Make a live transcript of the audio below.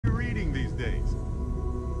reading these days.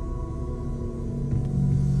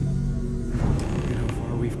 Look at how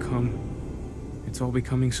far we've come. It's all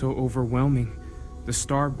becoming so overwhelming. The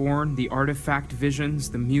Starborn, the artifact visions,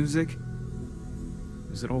 the music.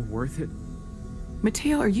 Is it all worth it?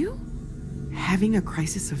 Mateo, are you having a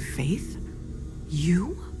crisis of faith?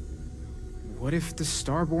 You? What if the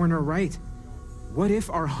Starborn are right? What if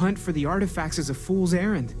our hunt for the artifacts is a fool's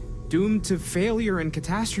errand, doomed to failure and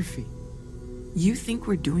catastrophe? You think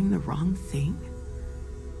we're doing the wrong thing?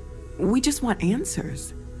 We just want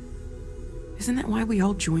answers. Isn't that why we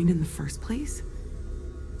all joined in the first place?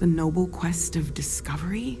 The noble quest of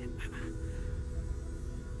discovery?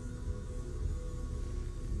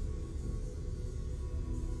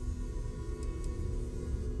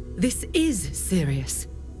 This is serious.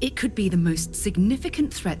 It could be the most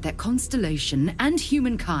significant threat that Constellation and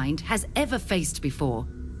humankind has ever faced before.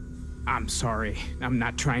 I'm sorry. I'm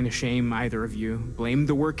not trying to shame either of you. Blame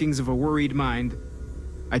the workings of a worried mind.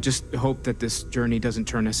 I just hope that this journey doesn't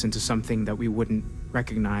turn us into something that we wouldn't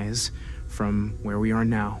recognize from where we are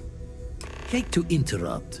now. Hate to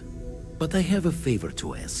interrupt, but I have a favor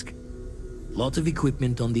to ask. Lot of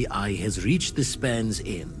equipment on the Eye has reached the span's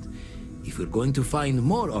end. If we're going to find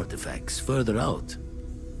more artifacts further out,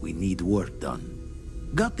 we need work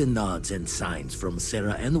done. Got the nods and signs from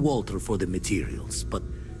Sarah and Walter for the materials, but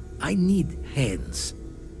I need hands.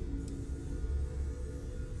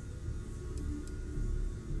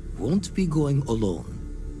 Won't be going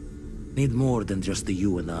alone. Need more than just the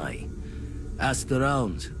you and I. Asked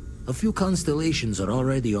around. A few constellations are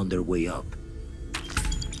already on their way up.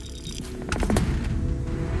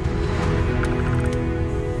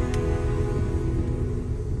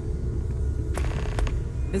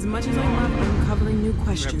 As much as I love uncovering new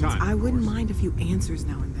questions, I wouldn't mind a few answers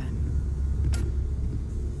now and then.